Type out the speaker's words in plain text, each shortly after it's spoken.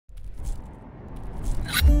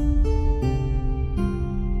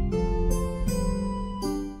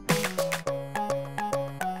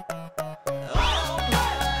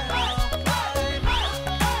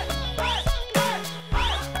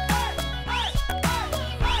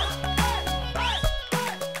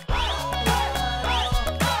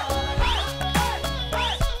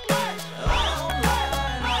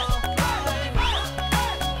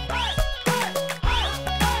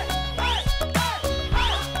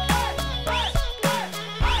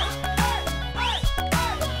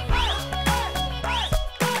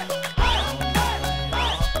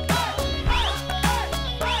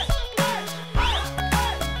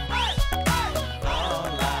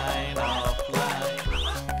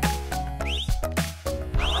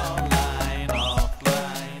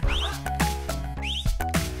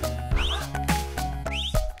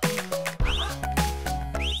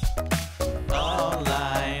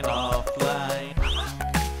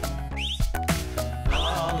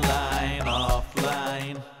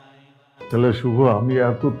তাহলে শুভ, আমি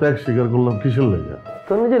এত ত্যাগ স্বীকার করলাম কিসের লেগে?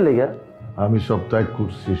 তোর নিজের লেগে। আমি সব ত্যাগ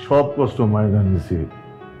করছি, সব কষ্ট মাইনা নিছি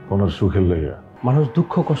ওনার সুখের লেগে। মানুষ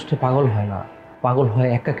দুঃখ কষ্টে পাগল হয় না, পাগল হয়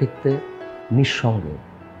একাকিত্বে, নিঃসঙ্গে।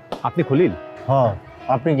 আপনি খলিল? হ্যাঁ।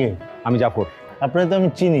 আপনি কি? আমি জাফর। আপনার তো আমি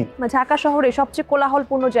চিনি। ঢাকা শহরে সবচেয়ে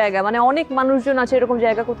কোলাহলপূর্ণ জায়গা, মানে অনেক মানুষজন আছে, এরকম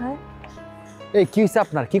জায়গা কোথায়? এই কি হচ্ছে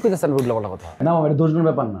আপনার? কি কইতেছেন উল্টা পাল্টা কথা? না মামা, এটা দোষগুলোর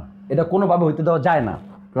ব্যাপার না, এটা কোনোভাবে হইতে দেওয়া যায় না।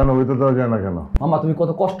 কেন হইতে দেওয়া যায় না কেন? মামা তুমি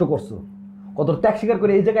কত কষ্ট করছো, কত ত্যাগ স্বীকার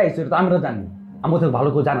করে এই জায়গায় আইছো, এটা তো আমরা জানি। আমার থেকে ভালো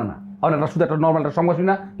কেউ জানে না। আর একটা শুধু একটা নর্মাল একটা সংবাদ শুনি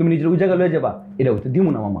না, তুমি নিজের ওই জায়গায় লয়ে যাবা, এটা হইতে দিব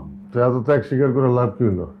না মামা। তো এত ত্যাগ স্বীকার করে লাভ কি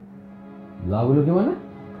হলো? লাভ হলো কি মানে?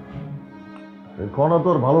 কণা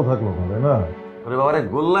তোর ভালো থাকলো না, তাই না? ওরে বাবারে,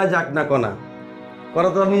 গোল্লায় যাক না কণা, করা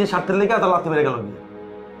তো নিজের স্বার্থের লেগে তার লাথি মেরে গেল গিয়ে,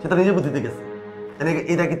 সেটা নিজে বুদ্ধিতে গেছে।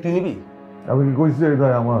 এটা কি তুই নিবি? আমি কি কইছি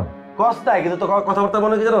এটাই আমার কষ্টায়, কিন্তু তো কথাবার্তা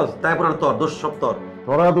মনে কি জানোস, তারপর আর তোর দোষ সব তোর।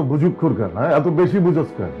 তোরা এত বুঝুক্ষুর কেন? হ্যাঁ, এত বেশি বুঝোস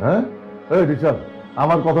কেন? হ্যাঁ এই রিচার্ড,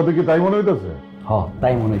 আমার কথা থেকে তাই মনে হইতেছে? হ্যাঁ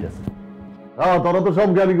তাই মনে হইতেছে। হ্যাঁ, তোরা তো সব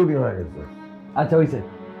জ্ঞানী গুণী হয়ে গেছে। আচ্ছা হইছে,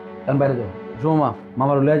 এখন বাইরে যাও। জমা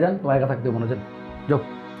মামার লয়ে যান, তোমার একা থাকতে মনে হচ্ছে। যাও।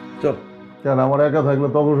 চল। কেন আমার একা থাকলে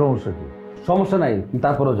তবে সমস্যা কি? সমস্যা নাই,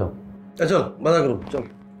 তারপরেও যাও। চল বাজার করুন, চল।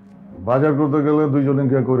 বাজার করতে গেলে দুইজনে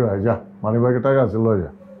কে করে হয়, যা মানি ব্যাগে টাকা আছে লয়ে যা।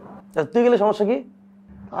 তুই গেলে সমস্যা কি?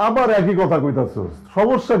 আবার একই কথা কইতাছস,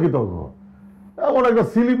 সমস্যা কি তোর? এমন একটা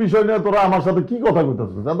সিলি বিষয় নিয়ে তোরা আমার সাথে কি কথা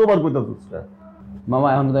কইতাছস, এতবার কইতাছস? মামা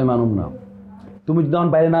এখন তো আমি মানুম না, তুমি যদি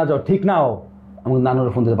আমার বাইরে না যাও, ঠিক না হও, আমাকে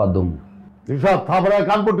নানুর ফোন দিতে বাধ্য। ঋষাদ, থাপড়ায়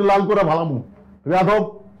কানপট্টি লাল করে ভালামু। যাদব,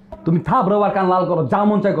 তুমি থাপড়ো আর কান লাল করো, যা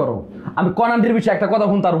মন চাই করো, আমি কনান্ডির বিষয়ে একটা কথা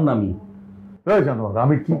শুনতে পারুম না। আমি এই জানোয়ার,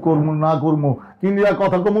 আমি কি করবো না করবো, কি নিয়ে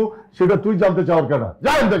কথা কমু, সেটা তুই জানতে চাওয়ার কেন?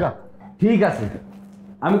 যাই দেখা। ঠিক আছে,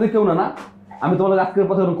 আমি তো কেউ না, না আমি তোমার আজকের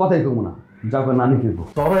পথে কথাই কমু না, যা করে নানি ফিরবো।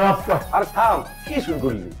 তোরে আজকা। আর থাম, কি শুরু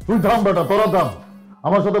করলি? তুই থাম বেটা, তোরা থাম,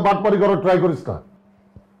 আমার সাথে বাটপারি করার ট্রাই করিস না।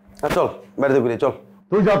 চল বাড়িতে ঘুরে চল।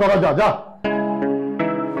 তুই যা, তোরা যা যা।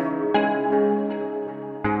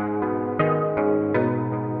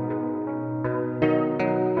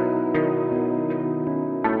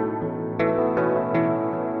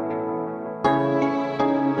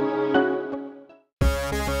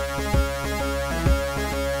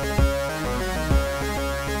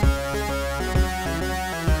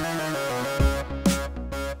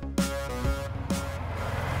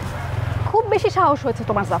 বেশি সাহস হয়েছে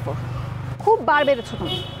তোমার জাফর, খুব বার বেড়েছো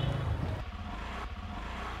তুমি।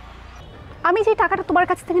 আমি যে টাকাটা তোমার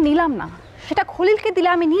কাছ থেকে নিলাম না, সেটা খলিলকে দিলে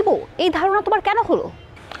আমি নিব, এই ধারণা তোমার কেন হলো?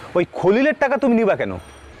 ওই খলিলের টাকা তুমি নিবা কেন?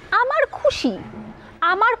 আমার খুশি,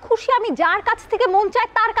 আমার খুশি, আমি যার কাছ থেকে মন চায়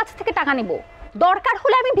তার কাছ থেকে টাকা নিব, দরকার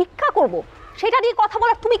হলে আমি ভিক্ষা করব। সেটা নিয়ে কথা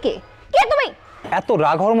বলার তুমি কে? কে তুমি? এত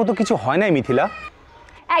রাগ হওয়ার মতো কিছু হয় নাই মিথিলা।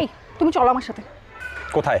 এই তুমি চলো আমার সাথে।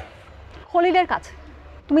 কোথায়? খলিলের কাছে।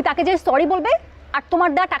 তুমি তাকে যে সরি বলবে আর তোমার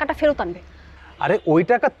দেওয়া টাকাটা ফেরত আনবে। আরে ওই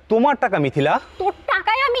টাকা তোমার টাকা মিথিলা। তোর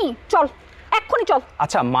টাকায় আমি? চল এক্ষুনি চল।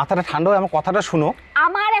 আচ্ছা মাথাটা ঠান্ডা হয়ে আমার কথাটা শুনো।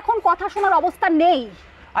 আমার এখন কথা শোনার অবস্থা নেই।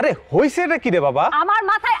 আরে হইছে এটা কি রে বাবা? আমার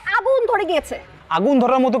মাথায় আগুন ধরে গিয়েছে। আগুন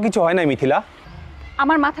ধরার মতো কিছু হয় নাই মিথিলা।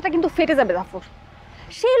 আমার মাথাটা কিন্তু ফেটে যাবে জাফর।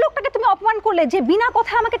 সেই লোকটাকে তুমি অপমান করলে, যে বিনা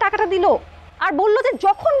কথায় আমাকে টাকাটা দিল আর বললো যে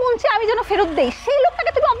যখন মন চায় আমি যেন ফেরত দেই, সেই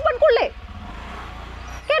লোকটাকে তুমি অপমান করলে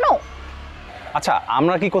কেন? আচ্ছা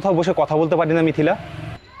আমরা কি কোথাও বসে কথা বলতে পারি না মিথিলা?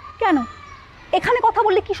 কেন? এখানে কথা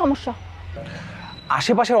বললে কি সমস্যা?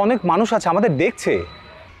 আশেপাশের অনেক মানুষ আছে, আমাদের দেখছে।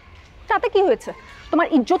 তাতে কি হয়েছে? তোমার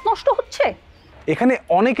ইজ্জত নষ্ট হচ্ছে? এখানে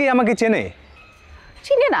অনেকেই আমাকে চেনে।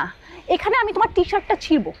 চিনে না? এখানে আমি তোমার টি শার্টটা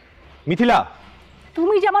ছিঁড়বো। মিথিলা,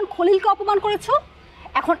 তুমি যেমন খলিলকে অপমান করেছো,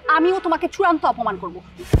 এখন আমিও তোমাকে চূড়ান্ত অপমান করব,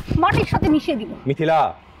 মাটির সাথে মিশিয়ে দিব। মিথিলা,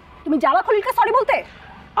 তুমি যাবা খলিলকে সরি বলতে?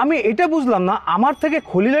 আমি এটা বুঝলাম না, আমার থেকে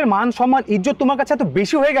খলিলের মান সম্মান ইজ্জত তোমার কাছে এত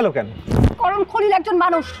বেশি হয়ে গেল কেন? কারণ খলিল একজন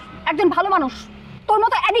মানুষ, একজন ভালো মানুষ, তোর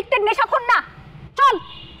মতো অ্যাডিক্টেড নেশাখোর না। চল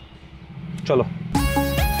চলো।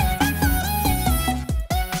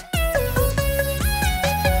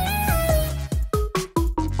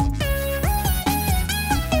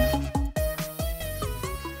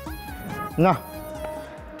 না,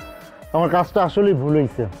 আমার কাজটা আসলেই ভুল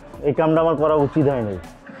হয়েছে, এই কামটা আমার করা উচিত হয় নাই।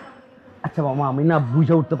 আচ্ছা মামা, আমি না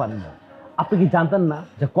বুঝে উঠতে পারি না, আপনি কি জানতেন না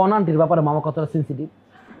যে কনান্টির ব্যাপারে মামা কতটা সেন্সিটিভ?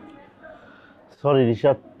 সরি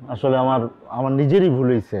ঋষাদ, আসলে আমার নিজেরই ভুল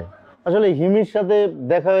হয়েছে। আসলে হিমির সাথে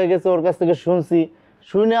দেখা হয়ে গেছে, ওর কাছ থেকে শুনছি,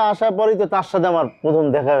 শুনে আসার পরেই তো তার সাথে আমার প্রথম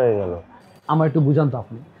দেখা হয়ে গেল। আমার একটু বুঝান তো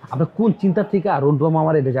আপনি, আপনার কোন চিন্তার থেকে আর রন্টু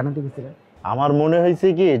মামার এটা জানাতে গেছিলেন? আমার মনে হয়েছে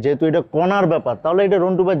কি, যেহেতু এটা কণার ব্যাপার, তাহলে এটা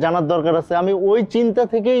রন্টু ভাই জানার দরকার আছে। আমি ওই চিন্তা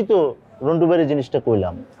থেকেই তো রন্টু ভাইয়ের জিনিসটা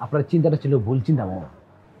কইলাম। আপনার চিন্তাটা ছিল ভুল চিন্তা মামা।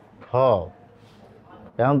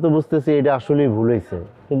 এখন তো বুঝতেছি এটা আসলেই ভুল হয়েছে,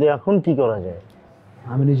 কিন্তু এখন কি করা যায়?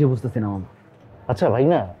 আমি নিজে বুঝতেছি না মামা। আচ্ছা ভাই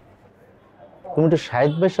না, তুমি একটু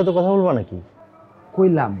শাহিদ ভাইয়ের সাথে কথা বলবা নাকি?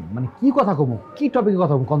 কইলাম মানে কি কথা কমু, কি টপিকে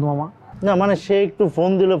কথা কমু কন্ত মামা? না মানে সে একটু ফোন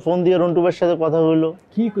দিল, ফোন দিয়ে রন্টু ভাইয়ের সাথে কথা হইলো।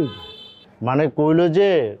 কি কইব? মানে কইলো যে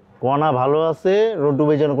কণা ভালো আছে, রন্টু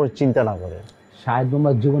ভাই যেন কোনো চিন্তা না করে। শাহেদ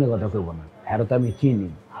মামার জীবনে কথা কইব না, হ্যাঁ তো আমি চিনি।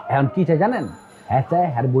 এখন কি চাই জানেন? হ্যাঁ চাই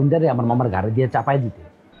হ্যাঁ বন্ডারে আমার মামার ঘাড়ে দিয়ে চাপাই দিতে।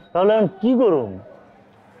 তাহলে এখন কি করুন?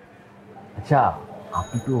 আচ্ছা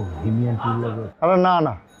আপনি তো হিমিয়ান লাগে। আরে না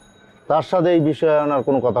না, তার সাথে এই বিষয়ে আর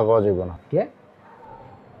কোনো কথা কওয়া যাবে না। কে?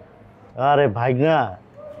 আরে ভাই না,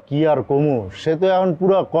 কি আর কমু, সে তো এখন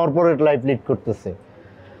পুরো কর্পোরেট লাইফ লিড করতেছে।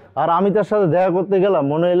 আর আমি তার সাথে দেখা করতে গেলাম,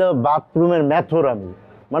 মনে হইলো বাথরুমের ম্যাথর আমি।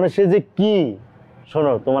 মানে সে যে কি,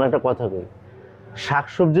 শোনো তোমার একটা কথা কই,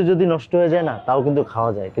 শাকসবজি যদি নষ্ট হয়ে যায় না তাও কিন্তু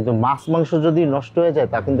খাওয়া যায়, কিন্তু মাছ মাংস যদি নষ্ট হয়ে যায়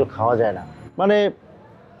তা কিন্তু খাওয়া যায় না। মানে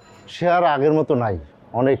সে আর আগের মতো নাই,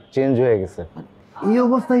 অনেক চেঞ্জ হয়ে গেছে। এই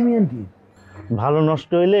অবস্থায় হিমিয়ান কি? ভালো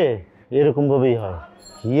নষ্ট হইলে এরকম ভাবেই হয়,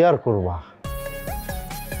 কি আর করবা।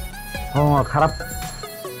 খারাপ।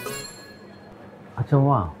 আচ্ছা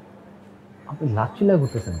মামা, আপনি লাচ্ছিলা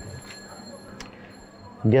করতেছেন?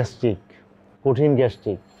 গ্যাস্ট্রিক, কঠিন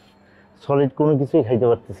গ্যাস্ট্রিক, সলিড কোনো কিছুই খাইতে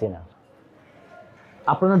পারতেছি না।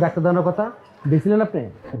 আপনার ডাক্তার দেওয়ার কথা দেখছিলেন আপনি?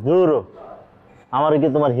 জোরো আমার কি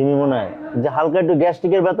তোমার হিমি মনে হয় যে হালকা একটু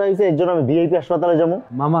গ্যাস্ট্রিকের ব্যথা হয়েছে, এর জন্য আমি ভিআইপি হাসপাতালে যাবো?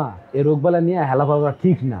 মামা এই রোগবালা নিয়ে হেলাফেলা করা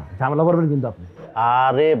ঠিক না, ঝামেলা করবেন কিন্তু আপনি।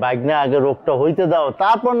 আরে বাইকনা, আগে রোগটা হইতে দাও,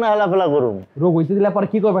 তারপর না হেলাফেলা করুন। রোগ হইতে দিলে পরে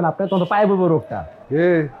কি করবেন আপনি? তখন তো পায়ে পড়বো রোগটা।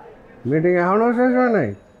 মিটিং এখনো শেষ হয় নাই?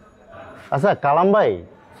 আচ্ছা কালাম ভাই,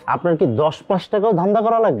 আপনার কি 10-5 টাকাও ধান্দা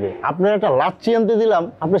করা লাগবে? আপনার একটা লাচ্ছি আনতে দিলাম,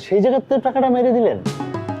 আপনি সেই জায়গার থেকে টাকাটা মেরে দিলেন।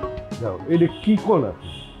 এটা কি কোন আপনি?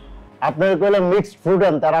 আপনার কইলাম মিক্সড ফ্রুট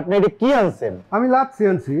আনতে, আর আপনি এটা কি আনছেন? আমি লাচ্ছি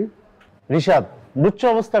আনছি। ঋষাদ, বুঝছো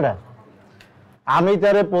অবস্থাটা? আমি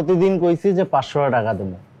তারে প্রতিদিন কইছি যে 500 টাকা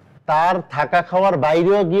দেবো, তার থাকা খাওয়ার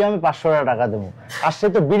বাইরেও গিয়ে আমি 500 টাকা দেবো। আর সে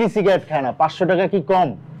তো বিড়ি সিগারেট খায় না, 500 টাকা কি কম?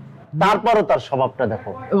 তারপরও তার স্বভাবটা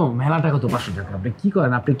দেখো। ও মেলা টাকা তো 500 টাকা, আপনি কি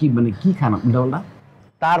করেন? আপনি কি মানে কি খান উল্টা?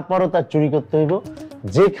 তারপরও তার চুরি করতে হইব,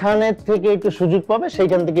 যেখানে থেকে একটু সুযোগ পাবে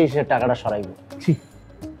সেইখান থেকে সে টাকাটা সরাইব। ছি,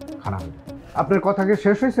 খারাপ। আপনার কথা কি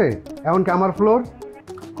শেষ হয়েছে? এমনকি আমার ফ্লোর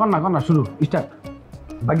কর না শুরু স্টার্ট।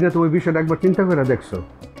 বাকিরা তো ওই বিষয়টা একবার চিন্তা করে দেখছো?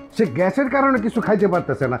 সে গ্যাসের কারণে কিছু খাইতে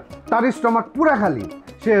পারতেছে না, তার স্টমাক পুরা খালি,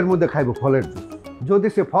 সে এর মধ্যে খাইব ফলের জুস। যদি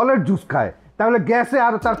সে ফলের জুস খায় তাহলে গ্যাসে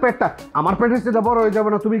আর তার পেটটা আমার পেটের সেটা বড় হয়ে যাবে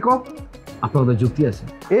না? তুমি কো। আপনাদের যুক্তি আছে?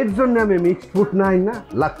 এর জন্য আমি মিক্সড ফুড নাই না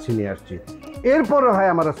লাচ্ছি নিয়ে আসছি। এরপরে হয়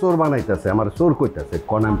আমার চোর বানাইতেছে, আমার চোর কইতাছে,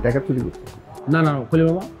 কোন আমি টাকা চুরি করছি? না খলি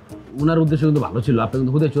মামা, ওনার উদ্দেশ্য কিন্তু ভালো ছিল, আপনি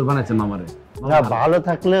কিন্তু হুদে চোর বানাচ্ছেন মামারে। না ভালো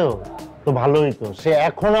থাকলেও তো ভালোই তো, সে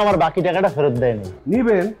এখনো আমার বাকি টাকাটা ফেরত দেয়নি।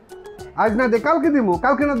 নিবেন? আজ না দে কালকে দিব,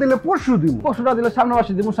 কালকে না দিলে পরশু দিব। পরশুটা দিলে সামনে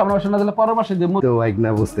মাসে দিব, সামনে মাসে না দিলে পরের মাসে দিব। তো এক না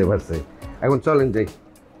বুঝতে পারছে। এখন চলেন যাই,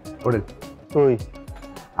 ওঠেন। ওই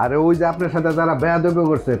আরে ওই যে আপনার সাথে যারা বেয়াদবি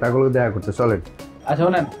করছে তাগুলো দেখা করতে চলেন। আচ্ছা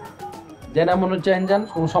শোনেন, যে না মনে হচ্ছে যান,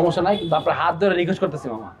 কোনো সমস্যা নাই, কিন্তু আপনার হাত ধরে রিকোয়েস্ট করতেছি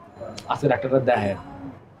মামা, আজকে ডাক্তারটা দেখেন।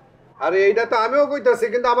 আরে এইটা তো আমিও কইতাছি,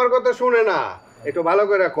 কিন্তু আমার কথা শুনে না, একটু ভালো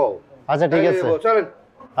করে কও। আচ্ছা ঠিক আছে, চলেন।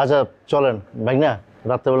 আচ্ছা চলেন ভাইনা,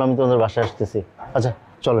 রাত্রেবেলা আমি তোমাদের বাসায় আসতেছি। আচ্ছা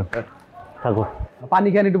চলেন, থাকো। পানি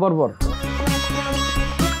খান একটু পর পর।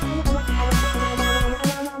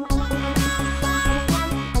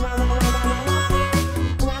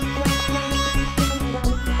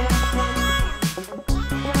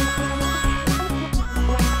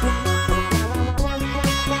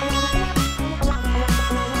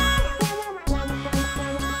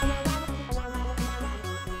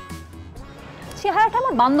 চেহারাটা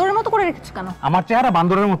আমার বান্দরের মতো করে রেখেছো কেন? আমার চেহারা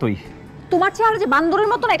বান্দরের মতোই। তোমার চেহারা যে বান্দরের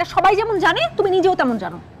মতো না, এটা সবাই যেমন জানে, তুমি নিজেও তেমন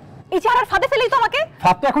জানো। এই চেহারার ফাঁদে ফেলেই তো আমাকে।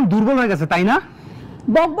 ফাঁদ তো এখন দুর্বল হয়ে গেছে, তাই না?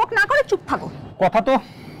 বক বক না করে চুপ থাকো। কথা তো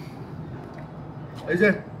এই যে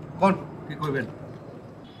কোন কি কইবেন?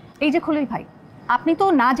 এই যে খলিল ভাই, আপনি তো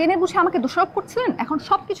না জেনে বুঝে আমাকে দোষারোপ করছিলেন, এখন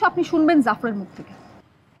সবকিছু আপনি শুনবেন জাফরের মুখ থেকে।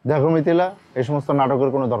 দেখো মিথিলা, এই সমস্ত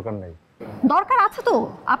নাটকের কোনো দরকার নেই। দরকার আছে তো,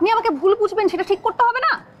 আপনি আমাকে ভুল বুঝবেন সেটা ঠিক করতে হবে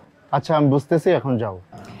না? আচ্ছা আমি বুঝতেছি, এখন যাও।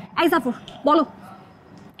 এই জাফর বলো,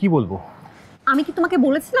 কি বলবো? আমি কি তোমাকে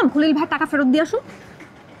বলেছিলাম খলিল ভাই টাকা ফেরত দিয়ে আসুন?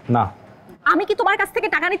 না। আমি কি তোমার কাছ থেকে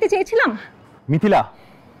টাকা নিতে চেয়েছিলাম? মিথিলা,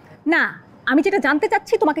 না, আমি যেটা জানতে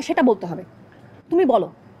চাচ্ছি তোমাকে সেটা বলতে হবে। তুমি বলো,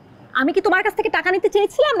 আমি কি তোমার কাছ থেকে টাকা নিতে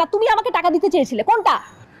চেয়েছিলাম, না তুমি আমাকে টাকা দিতে চেয়েছিলে? কোনটা?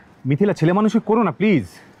 মিথিলা ছেলে মানুষই করো না প্লিজ।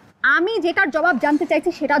 আমি যেটার জবাব জানতে চাইছি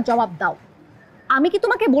সেটার জবাব দাও। আমি কি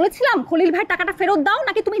তোমাকে বলেছিলাম খলিল ভাই টাকাটা ফেরত দাও,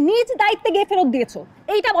 নাকি তুমি নিজ দায়িত্বে গিয়ে ফেরত দিয়েছো?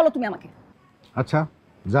 এইটা বলো তুমি আমাকে। আচ্ছা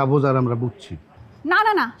যা বোঝার আমরা বুঝছি। না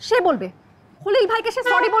না না, সে বলবে, খলিল ভাইকে সে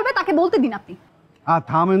সরি বলবে, তাকে বলতে দিন আপনি।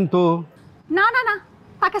 থামেন তো। না না না,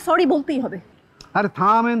 তাকে সরি বলতেই হবে। আরে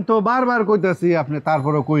থামেন তো, বারবার কইতাছি আপনি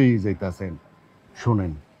তারপরে কই যাইতাছেন।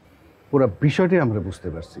 শোনেন, পুরো বিষয়টি আমরা বুঝতে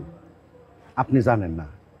পারছি। আপনি জানেন না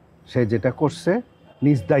সে যেটা করছে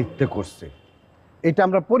নিজ দায়িত্বে করছে, এটা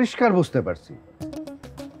আমরা পরিষ্কার বুঝতে পারছি।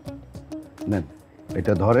 নেন,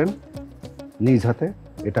 এটা ধরেন, নিজ হাতে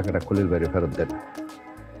এই টাকাটা খলিল বাইরে ফেরত দেন।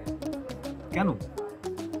 কেন?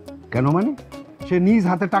 কেন মানে? সে নিজ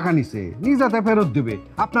হাতে টাকা নিছে, নিজ হাতে ফেরত দেবে,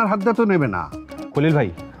 আপনার হাত দিয়ে তো নেবে না। খলিল ভাই,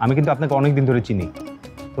 আমি কিন্তু আপনাকে অনেক দিন ধরে চিনি।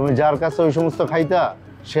 তুমি যার কাছে ওই সমস্ত খাইতা,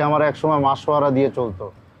 সে আমার একসময় মাসোয়ারা দিয়ে চলতো।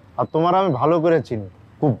 আর তোমার আমি ভালো করে চিনি,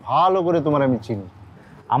 খুব ভালো করে তোমার আমি চিনি।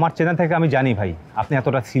 আমার চেনা থেকে আমি জানি ভাই আপনি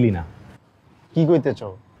এতটা ছিলি না। কি কইতে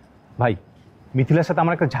চাও? ভাই, মিথিলার সাথে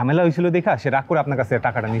আমার একটা ঝামেলা হয়েছিল দেখা সে রাগ করে আপনার কাছে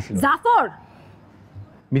টাকাটা নিয়েছিল। জাফর,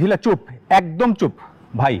 মিথিলা চুপ, একদম চুপ।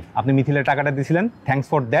 ভাই, আপনি মিথিলার টাকাটা দিয়েছিলেন, থ্যাঙ্কস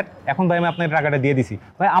ফর দ্যাট। এখন ভাই আমি আপনার টাকাটা দিয়ে দিছি।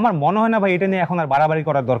 ভাই আমার মনে হয় না ভাই এটা নিয়ে এখন আর বাড়াবাড়ি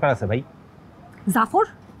করার দরকার আছে ভাই। জাফর,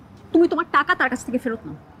 তুমি তোমার টাকা তার কাছ থেকে ফেরত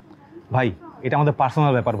নাও। ভাই, এটা আমাদের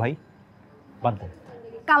পার্সোনাল ব্যাপার ভাই, বাদ দেন।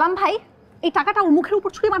 কালাম ভাই, এই টাকাটা ওর মুখের উপর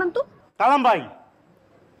ছুঁড়ে মারান তো। কালাম ভাই,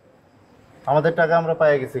 আমাদের টাকা আমরা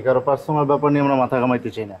পেয়ে গেছি, কারো পার্সোনাল ব্যাপার নিয়ে আমরা মাথা ঘামাইতে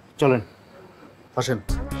চাই না। চলেন, আসেন।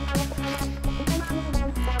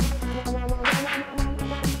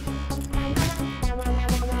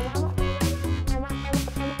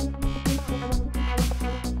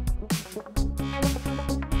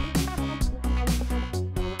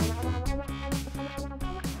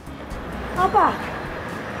 আপা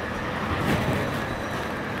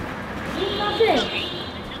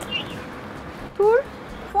তোর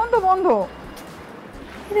ফোন তো বন্ধ,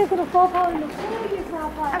 কোনো কথা হইলো?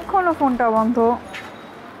 এখনো ফোনটা বন্ধ।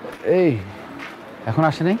 এই এখন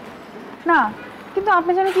আসে নাই? না, কিন্তু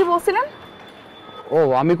আপনি জানি কি বলছিলেন? ও,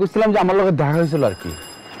 আমি করছিলাম যে আমার লোকের দেখা হয়েছিল আর কি।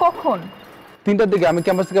 কখন? 3টার দিকে আমি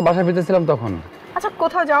ক্যাম্পাস থেকে বাসায় ফিরতেছিলাম তখন। আচ্ছা,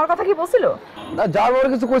 কোথাও যাওয়ার কথা কি বলছিল? না, যাওয়ার পরে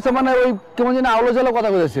কিছু কইছে, মানে ওই কেমন যেন আলো জ্বালা কথা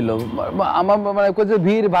কইছিল। আমার মানে কইছে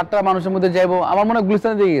ভিড় ভাট্টা মানুষের মধ্যে যাইবো, আমার মনে হয়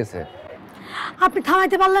গুলিস্তানে দিয়ে গেছে। আপনি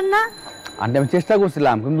থামাইতে পারলেন না? আন্টি, আমি চেষ্টা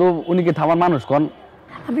করছিলাম, কিন্তু উনি কি থামার মানুষ কোন?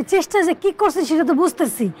 আপনি চেষ্টা যে কি করছেন সেটা তো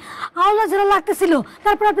বুঝতেছি, আওলা যারা লাগতেছিল,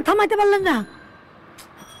 তারপর আপনি থামাইতে পারলেন না।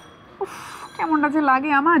 কেমনটা যে লাগে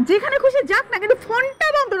আমার। যেখানে খুশি যাক না, কিন্তু ফোনটা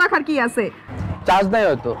বন্ধ রাখার কি আছে? চার্জ নাই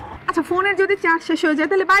হয়তো। আচ্ছা, ফোনের যদি চার্জ শেষ হয়ে যায়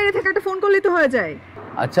তাহলে বাইরে থেকে একটা ফোন করলেই তো হয়ে যায়।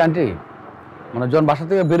 আচ্ছা আন্টি, মানে যখন বাসা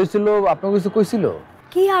থেকে বেরোছিল আপনাকে কিছু কইছিল?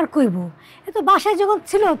 কি আর কইব, এ তো বাসায় যখন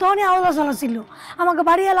ছিল তখনই আওলা জ্বালা ছিল। আমাকে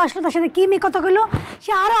বাড়ি এলো, আসলো, তার সাথে কি মি কথা কইলো,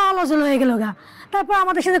 সে আরো আওলা জ্বালা হয়ে গেল গা। তারপর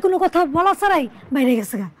আমাদের সাথে কোনো কথা বলা ছাড়াই বাইরে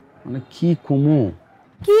গেছে গা। মানে কি কমু?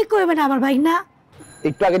 কি কইবেন আমার ভাই না?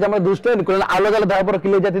 একটু আগে যে আমরা দুষ্টামি করলাম, আলো জ্বালা দেওয়ার পর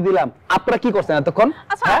কিলে যেতে দিলাম, আপনারা কি করছেন এতক্ষণ?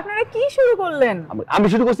 আচ্ছা, আপনারা কি শুরু করলেন? আমি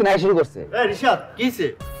শুরু করছি না, শুরু করছে। এই রিশাদ, কিছে?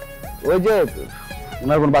 ওই যে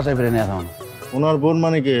ওনার বোন বাসায় ফিরে নিয়ে এখন। ওনার বোন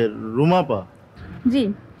মানে কি, রুমাপা? জি,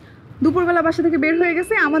 দুপুরবেলা বাসা থেকে বের হয়ে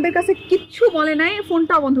গেছে, আমাদের কাছে কিচ্ছু বলে নাই,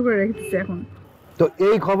 ফোনটাও বন্ধ করে রেখেছে এখন। তো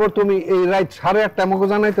এই খবর তুমি এই রাত 8:30 আমাকে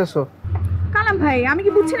জানাইতেছো? কালাম ভাই, আমি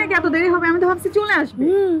কি বুঝছি নাকি এত দেরি হবে? আমি তো ভাবছি চলে আসবে।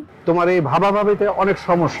 তোমার এই ভাবাভাবিতে অনেক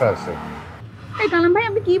সমস্যা আছে। এই কালাম ভাই,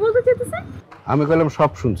 আপনি কি বলতে চাইতেছেন? আমি কইলাম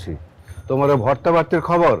সব শুনছি, তোমার ভর্তা বাড়তির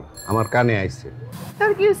খবর আমার কানে আইছে।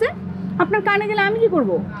 তার কি হয়েছে? আপনার কানে গেলে আমি কি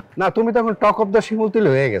করব? না, তুমি তখন টক অফ দ্য শিমুলতিল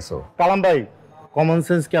হয়ে গেছো। কালাম ভাই, কমন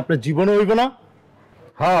সেন্স কি আপনার জীবনে হইব না?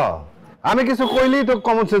 হ্যাঁ, আমি কিছু কইলেই তো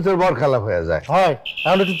কমন সেন্সের বর খেলাপ হয়ে যায়। হয়,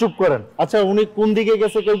 তাহলে একটু চুপ করেন। আচ্ছা, উনি কোন দিকে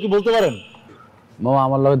গেছে কেউ কি বলতে পারেন? মামা,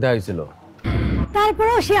 আমার লগে দেখা হয়েছিল।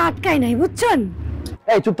 তারপরেও সে আটকায় নাই, বুঝছেন?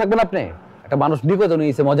 এই চুপ থাকবেন আপনি, একটা মানুষ নিবেদন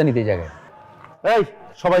হয়েছে মজা নিতে এই জায়গায়। এই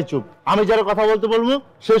সবাই চুপ, আমি যারা কথা বলতে বলবো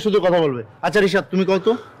সে শুধু কথা বলবে। আচ্ছা রিশাদ, তুমি কত?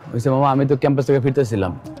 হয়েছে মামা, আমি তো ক্যাম্পাস থেকে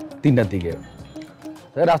ফিরতেছিলাম 3টার দিকে।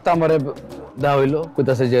 রাস্তা আমার দেওয়া হইলো,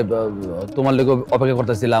 কইতাছে যে তোমার লোক অপেক্ষা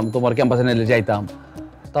করতেছিলাম, তোমার ক্যাম্পাসে নিলে যাইতাম।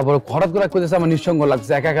 তারপরে হঠাৎ করে কইতেছে আমার নিঃসঙ্গ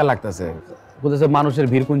লাগতেছে, একা একা লাগতেছে। কইতেছে মানুষের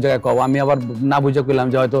ভিড় কোন জায়গায় কও। আমি আবার না বুঝে কইলাম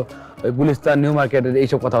যে হয়তো ওই গুলিস্তান নিউ মার্কেটের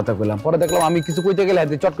এইসব কথাবার্তা কইলাম। পরে দেখলাম আমি কিছু কইতে গেলে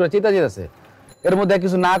চট করে চেতা যেতেছে, এর মধ্যে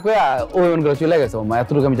কিছু না কইয়া ওই করে চলে গেছে। মামা,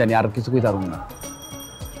 এতটুকু আমি জানি, আর কিছু কইতে পারবো না।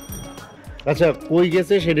 আচ্ছা, কই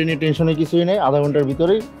গেছে সেটা নিয়ে টেনশনে কিছুই নেই, আধা ঘন্টার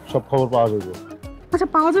ভিতরেই সব খবর পাওয়া যাবে। আচ্ছা,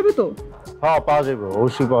 পাওয়া যাবে তো? হ্যাঁ, পাওয়া যাবে,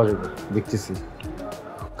 অবশ্যই পাওয়া যাবে। দেখতেছি।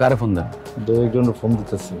 কারে ফোন দেন? দু একজনের ফোন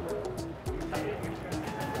দিতেছি।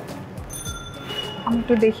 আমি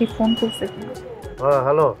তো দেখি ফোন করছে। হ্যাঁ,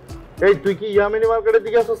 হ্যালো। এই তুই কি ইয়ামিনী মার্কেটের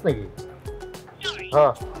দিকে আসছিস নাকি?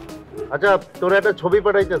 হ্যাঁ, আচ্ছা, তোর একটা ছবি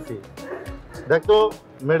পাঠাইতেছি, দেখ তো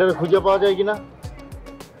মেয়েটারে খুঁজে পাওয়া যায় কিনা।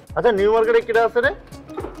 আচ্ছা, নিউ মার্কেটে কিটা আছে রে?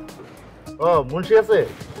 ও, মুন্সি আছে।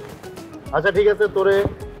 আচ্ছা ঠিক আছে, তোরে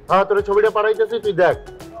ছবিটা পাঠাইতেছি, তুই দেখ।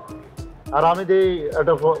 আর আমি দিই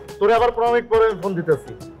একটা তোরে আবার 15 মিনিট পরে ফোন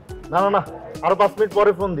দিতেছি। না না না, আরো 5 মিনিট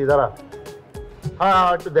পরে ফোন দিই, দাঁড়া। হ্যাঁ,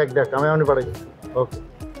 একটু দেখ, আমি পাঠাইতেছি। ওকে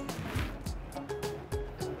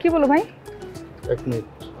কি বলো ভাই? 1 মিনিট,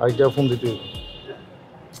 আইটা ফোন দিতে হবে।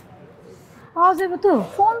 পাওয়া যাবে তো?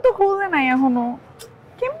 ফোন তো খুলবে নাই এখনো,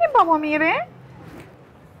 কেমনে পাবো আমি রে?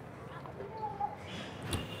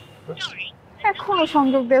 এখনো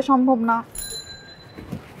সংযোগ দেওয়া সম্ভব না।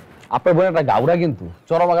 আপনার বোন একটা গাউরা, কিন্তু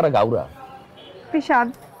চরমাগারা গাউরা। বিষাদ।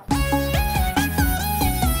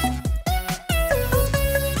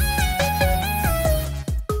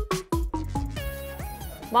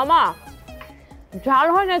 মামা ঝাল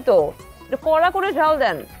হয় না তো, একটু কড়া করে ঝাল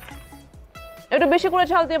দেন, একটু বেশি করে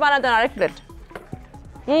ঝাল দিয়ে বানা দেন আরেক প্লেট।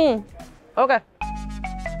 ওকে।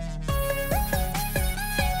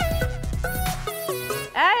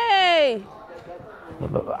 এই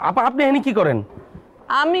আপা আপনি এখানে কি করেন?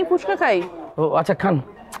 আমি ফুচকা খাই। ও আচ্ছা খান।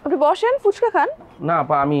 আপনি বসেন, ফুচকা খান। না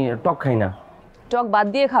আপা আমি টক খাই না। টক বাদ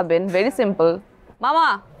দিয়ে খাবেন, ভেরি সিম্পল। মামা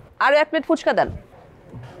আরো 1 প্লেট ফুচকা দেন।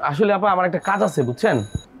 আসলে আপা আমার একটা কাজ আছে বুঝছেন।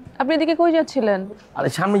 আপনি এদিকে কই যাচ্ছিলেন? আরে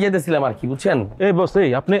সামনে যেতেছিলাম আর কি বুঝছেন। এই বস,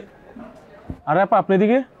 এই আপনি, আরে আপা আপনি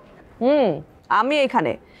এদিকে। আমি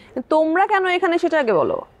এখানে, তোমরা কেন এখানে সেটা আগে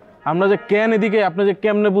বলো। আমরা যে কেন এদিকে, আপনি যে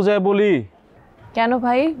কেমনে বুঝায় বলি। কেন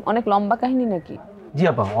ভাই, অনেক লম্বা কাহিনী নাকি? জি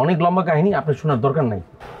আপা অনেক লম্বা কাহিনী, আপনি শোনার দরকার নাই।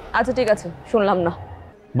 আচ্ছা ঠিক আছে, শুনলাম না।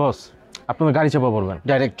 বস আপনি গাড়ি চাপা পড়বেন।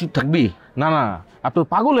 ডাইরেক্ট চুপ থাকবি? না না, আপনি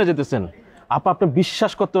পাগল হয়ে যেতেছেন। আপা আপনি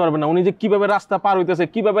বিশ্বাস করতে পারবেন না, উনি যে কিভাবে রাস্তা পার হইতেছে,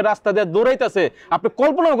 কিভাবে রাস্তা দিয়ে দৌড়াইতেছে, আপনি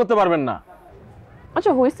কল্পনাও করতে পারবেন না।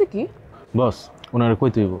 আচ্ছা হয়েছে কি? বস ওনারে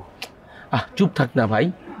কইতে হইব। চুপ থাক না ভাই।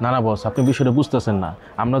 না না বস, আপনি বিষয়টা বুঝতেছেন না।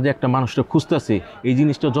 আমরা যে একটা মানুষটা খুঁজতেছি, এই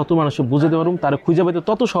জিনিসটা যত মানুষকে বুঝাতে পারুম তারা খুঁজে পাইতে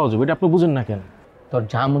তত সহজ হবে। এটা আপনি বুঝেন না কেন? তোর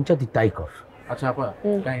যা মন চায় তুই তাই কর। আচ্ছা আপা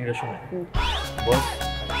কাহিনীটা শুনে। বস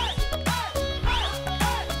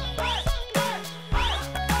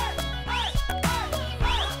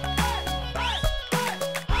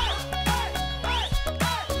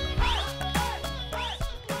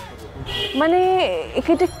মানে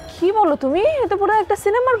এটা কি বলো তুমি? এটা পুরো একটা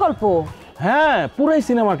সিনেমার গল্প। হ্যাঁ পুরাই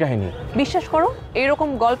সিনেমার কাহিনী। বিশ্বাস করো, এইরকম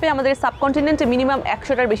গল্পে আমাদের সাবকন্টিনেন্টে মিনিমাম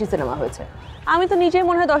 100টার বেশি সিনেমা হয়েছে। আমি তো নিজেই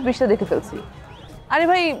মনে হয় 10-20টা দেখে ফেলছি। আরে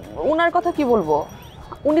ভাই ওনার কথা কি বলবো,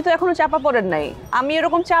 উনি তো এখনো চাপা পড়েন নাই। আমি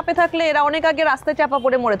এরকম চাপে থাকলে এরা অনেক আগে রাস্তায় চাপা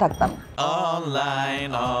পড়ে মরে থাকতাম।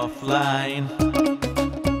 অনলাইন অফলাইন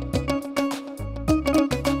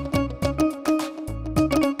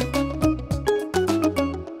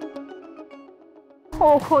ও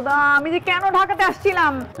খোদা, আমি যে কেন ঢাকাতে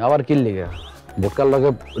আসছিলাম। আবার কি লিগা? ভোটকার লগে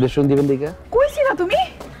রেস্টুরেন্ট দিবেন দিকে কইছি না তুমি?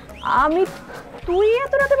 তুই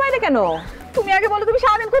এত রাতে বাইরে কেন? তুমি আগে বলো, তুমি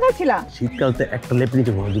সারাদিন কোথায় ছিলা? শীতকালতে একটা লেপ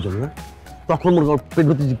নিচে ঘুমাই দিল না, তখন মনে কর পেট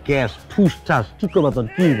ভর্তি গ্যাস ঠুস ঠাস, ঠিক করবা তোর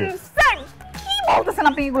কি হইব? স্যার কি বলতেছেন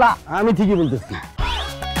আপনি এগুলা? আমি ঠিকই বলতেছি।